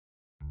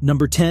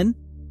Number 10,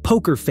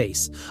 Poker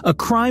Face, a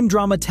crime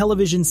drama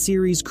television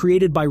series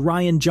created by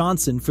Ryan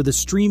Johnson for the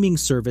streaming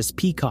service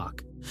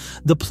Peacock.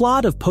 The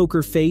plot of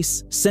Poker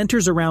Face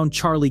centers around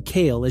Charlie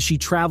Cale as she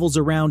travels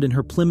around in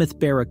her Plymouth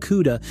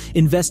Barracuda,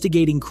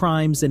 investigating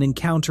crimes and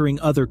encountering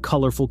other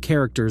colorful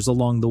characters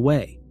along the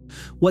way.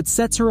 What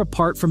sets her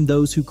apart from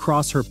those who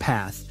cross her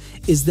path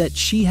is that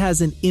she has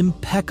an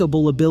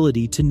impeccable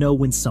ability to know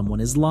when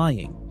someone is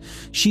lying.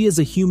 She is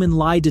a human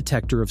lie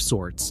detector of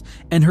sorts,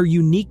 and her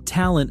unique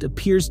talent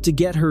appears to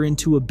get her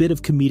into a bit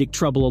of comedic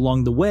trouble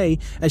along the way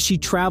as she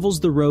travels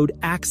the road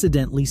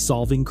accidentally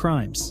solving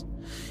crimes.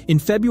 In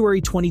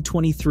February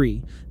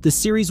 2023, the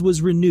series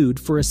was renewed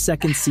for a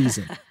second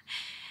season.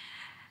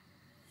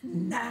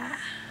 Nah.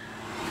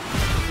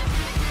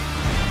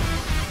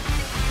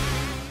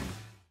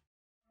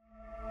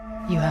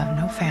 You have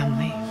no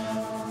family.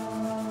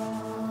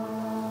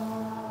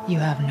 You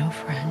have no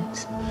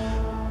friends.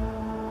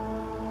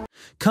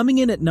 Coming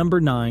in at number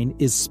 9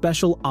 is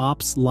Special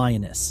Ops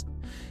Lioness.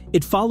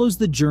 It follows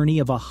the journey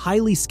of a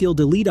highly skilled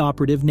elite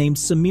operative named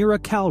Samira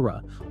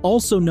Kalra,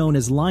 also known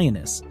as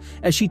Lioness,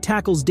 as she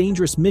tackles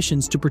dangerous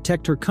missions to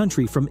protect her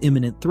country from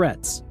imminent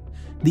threats.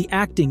 The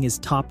acting is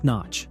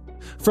top-notch.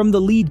 From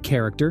the lead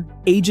character,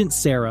 Agent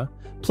Sarah,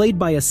 played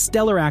by a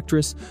stellar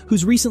actress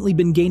who's recently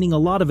been gaining a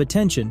lot of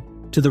attention,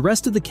 to the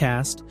rest of the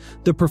cast,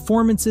 the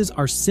performances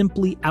are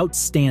simply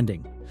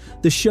outstanding.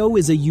 The show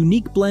is a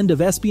unique blend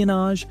of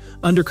espionage,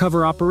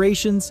 undercover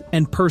operations,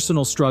 and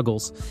personal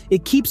struggles.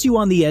 It keeps you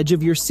on the edge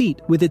of your seat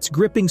with its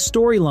gripping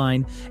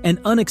storyline and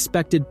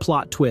unexpected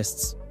plot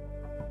twists.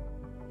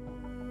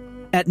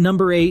 At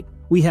number 8,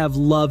 we have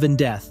Love and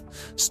Death.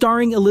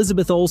 Starring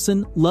Elizabeth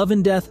Olsen, Love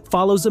and Death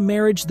follows a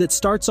marriage that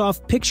starts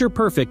off picture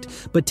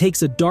perfect but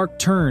takes a dark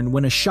turn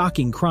when a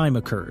shocking crime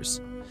occurs.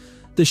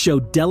 The show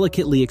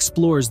delicately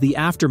explores the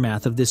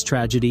aftermath of this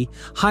tragedy,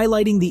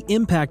 highlighting the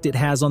impact it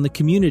has on the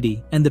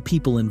community and the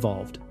people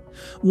involved.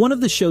 One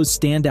of the show's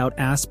standout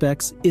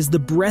aspects is the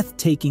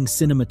breathtaking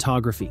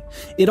cinematography.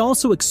 It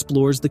also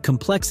explores the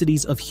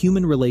complexities of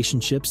human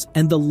relationships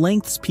and the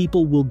lengths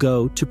people will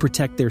go to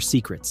protect their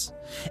secrets.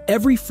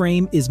 Every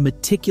frame is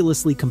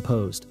meticulously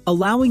composed,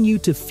 allowing you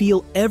to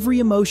feel every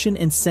emotion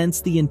and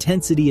sense the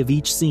intensity of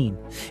each scene.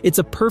 It's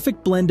a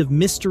perfect blend of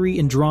mystery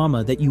and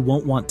drama that you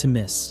won't want to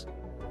miss.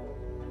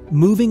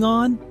 Moving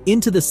on,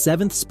 into the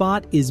 7th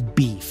spot is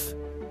Beef.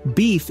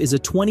 Beef is a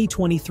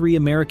 2023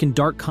 American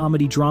dark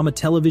comedy drama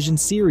television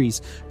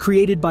series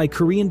created by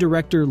Korean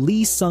director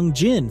Lee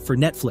Sung-jin for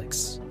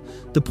Netflix.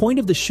 The point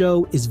of the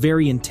show is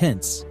very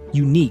intense,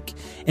 unique,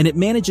 and it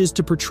manages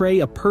to portray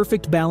a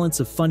perfect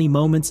balance of funny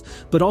moments,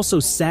 but also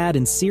sad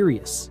and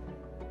serious.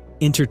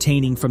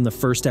 Entertaining from the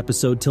first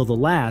episode till the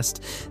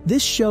last,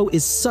 this show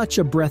is such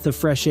a breath of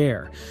fresh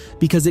air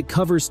because it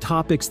covers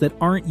topics that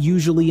aren't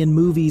usually in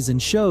movies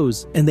and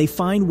shows, and they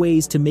find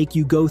ways to make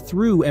you go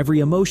through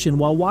every emotion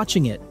while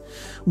watching it.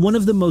 One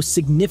of the most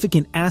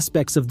significant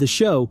aspects of the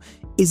show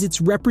is its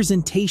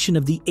representation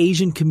of the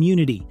Asian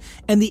community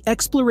and the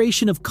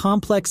exploration of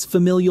complex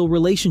familial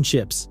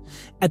relationships.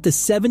 At the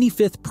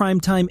 75th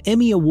Primetime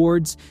Emmy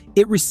Awards,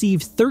 it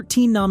received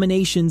 13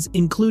 nominations,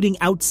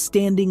 including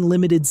Outstanding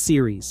Limited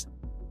Series.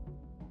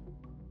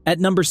 At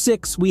number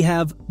 6, we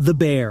have The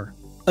Bear.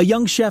 A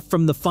young chef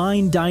from the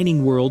fine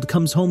dining world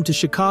comes home to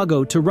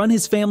Chicago to run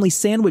his family's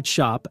sandwich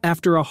shop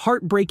after a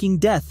heartbreaking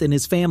death in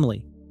his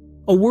family.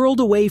 A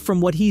world away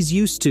from what he's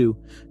used to,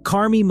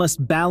 Carmy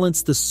must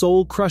balance the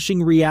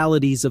soul-crushing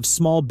realities of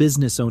small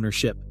business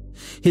ownership,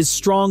 his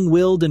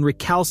strong-willed and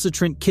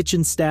recalcitrant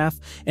kitchen staff,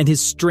 and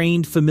his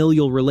strained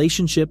familial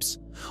relationships,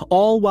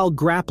 all while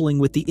grappling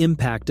with the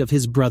impact of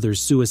his brother's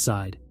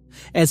suicide.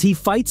 As he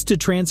fights to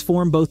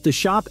transform both the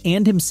shop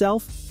and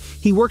himself,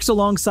 he works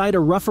alongside a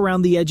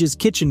rough-around-the-edges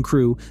kitchen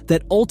crew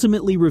that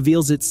ultimately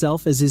reveals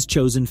itself as his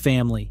chosen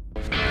family.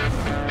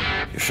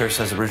 Your shirt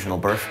says original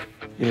birth?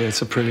 Yeah,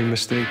 it's a printing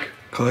mistake.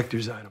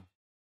 Collector's item.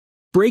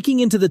 Breaking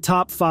into the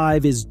top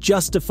 5 is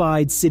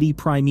Justified City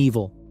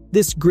Primeval.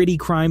 This gritty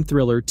crime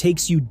thriller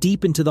takes you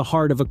deep into the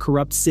heart of a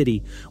corrupt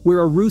city,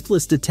 where a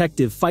ruthless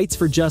detective fights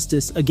for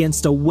justice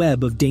against a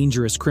web of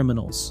dangerous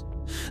criminals.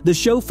 The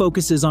show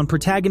focuses on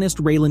protagonist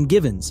Raylan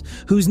Givens,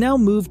 who's now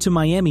moved to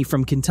Miami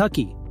from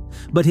Kentucky.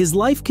 But his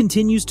life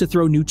continues to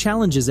throw new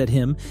challenges at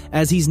him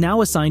as he's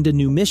now assigned a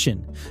new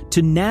mission: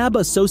 to nab a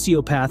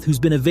sociopath who's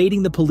been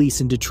evading the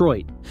police in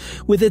Detroit.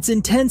 With its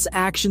intense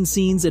action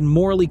scenes and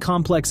morally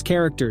complex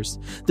characters,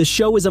 the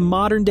show is a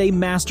modern-day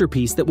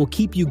masterpiece that will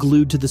keep you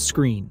glued to the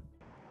screen.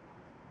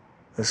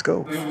 Let's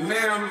go.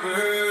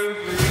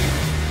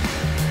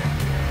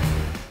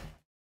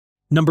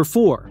 Number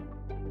 4.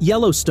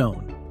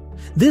 Yellowstone.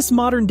 This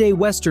modern-day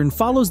Western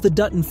follows the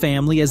Dutton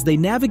family as they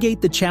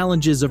navigate the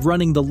challenges of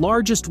running the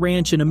largest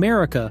ranch in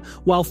America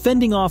while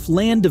fending off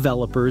land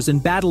developers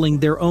and battling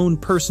their own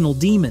personal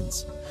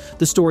demons.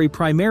 The story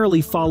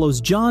primarily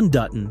follows John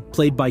Dutton,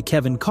 played by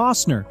Kevin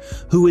Costner,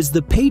 who is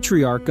the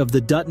patriarch of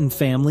the Dutton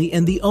family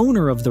and the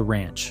owner of the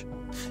ranch.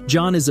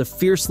 John is a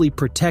fiercely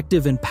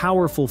protective and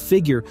powerful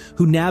figure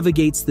who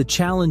navigates the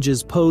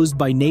challenges posed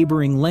by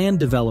neighboring land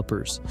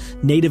developers,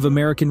 Native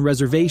American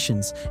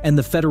reservations, and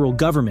the federal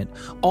government,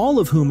 all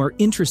of whom are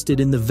interested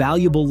in the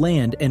valuable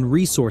land and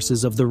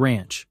resources of the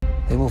ranch.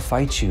 They will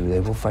fight you. They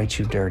will fight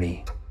you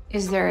dirty.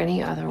 Is there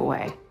any other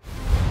way?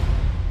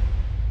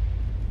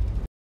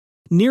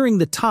 Nearing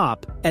the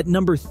top, at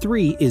number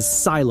 3 is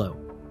Silo.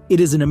 It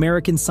is an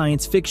American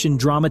science fiction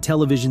drama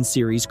television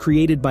series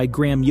created by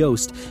Graham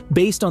Yost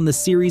based on the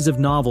series of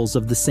novels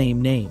of the same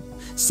name.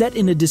 Set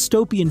in a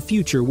dystopian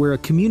future where a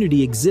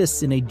community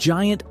exists in a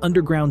giant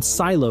underground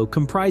silo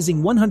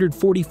comprising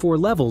 144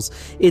 levels,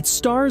 it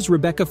stars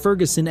Rebecca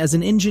Ferguson as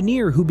an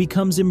engineer who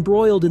becomes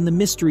embroiled in the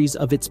mysteries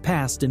of its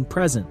past and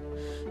present.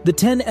 The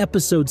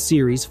 10-episode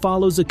series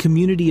follows a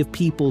community of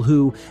people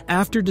who,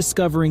 after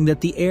discovering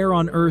that the air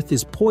on Earth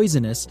is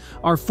poisonous,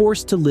 are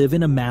forced to live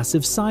in a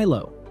massive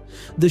silo.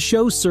 The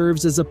show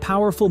serves as a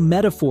powerful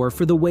metaphor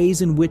for the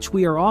ways in which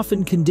we are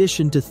often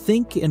conditioned to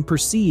think and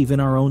perceive in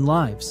our own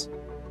lives.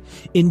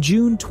 In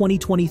June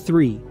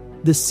 2023,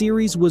 the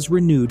series was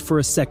renewed for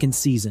a second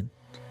season.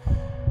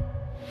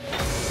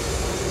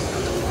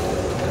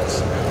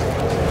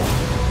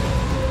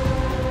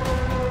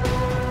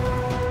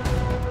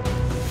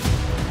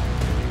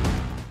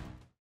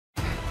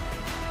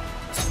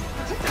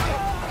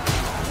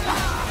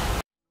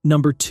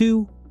 Number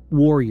 2,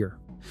 Warrior.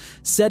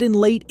 Set in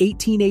late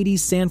 1880s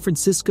San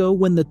Francisco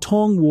when the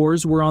Tong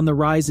Wars were on the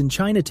rise in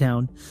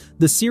Chinatown,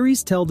 the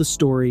series tells the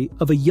story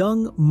of a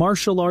young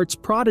martial arts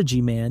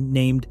prodigy man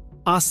named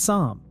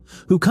Assam,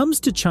 who comes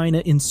to China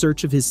in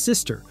search of his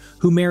sister,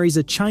 who marries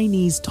a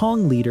Chinese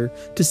Tong leader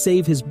to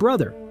save his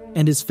brother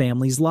and his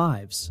family's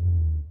lives.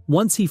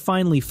 Once he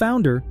finally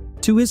found her,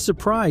 to his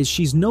surprise,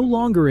 she's no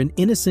longer an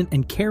innocent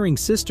and caring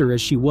sister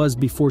as she was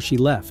before she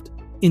left.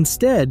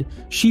 Instead,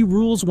 she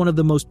rules one of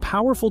the most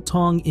powerful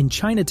Tong in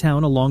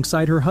Chinatown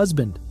alongside her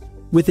husband.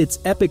 With its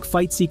epic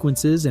fight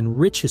sequences and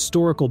rich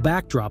historical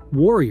backdrop,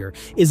 Warrior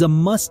is a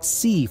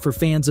must-see for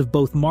fans of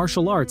both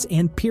martial arts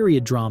and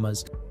period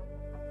dramas.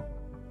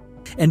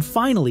 And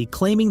finally,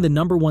 claiming the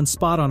number 1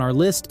 spot on our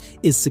list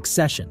is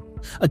Succession,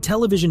 a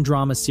television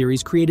drama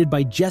series created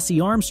by Jesse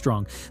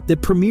Armstrong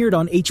that premiered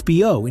on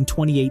HBO in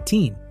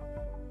 2018.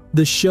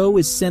 The show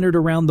is centered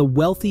around the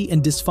wealthy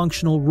and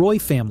dysfunctional Roy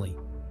family,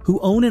 who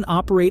own and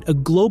operate a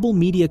global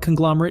media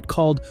conglomerate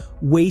called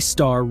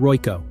Waystar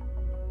Royco.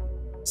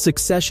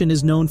 Succession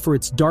is known for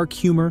its dark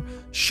humor,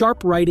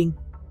 sharp writing,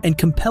 and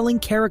compelling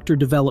character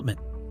development.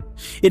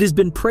 It has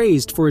been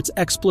praised for its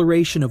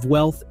exploration of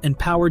wealth and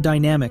power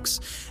dynamics,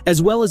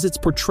 as well as its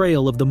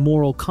portrayal of the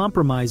moral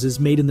compromises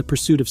made in the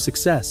pursuit of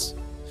success.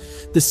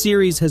 The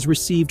series has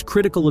received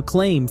critical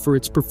acclaim for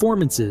its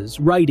performances,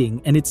 writing,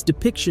 and its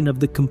depiction of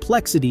the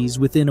complexities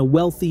within a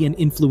wealthy and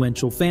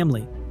influential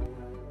family.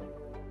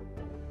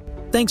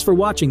 Thanks for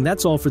watching.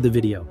 That's all for the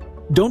video.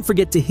 Don't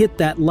forget to hit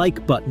that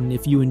like button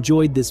if you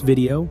enjoyed this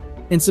video,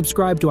 and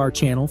subscribe to our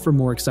channel for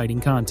more exciting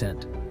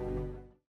content.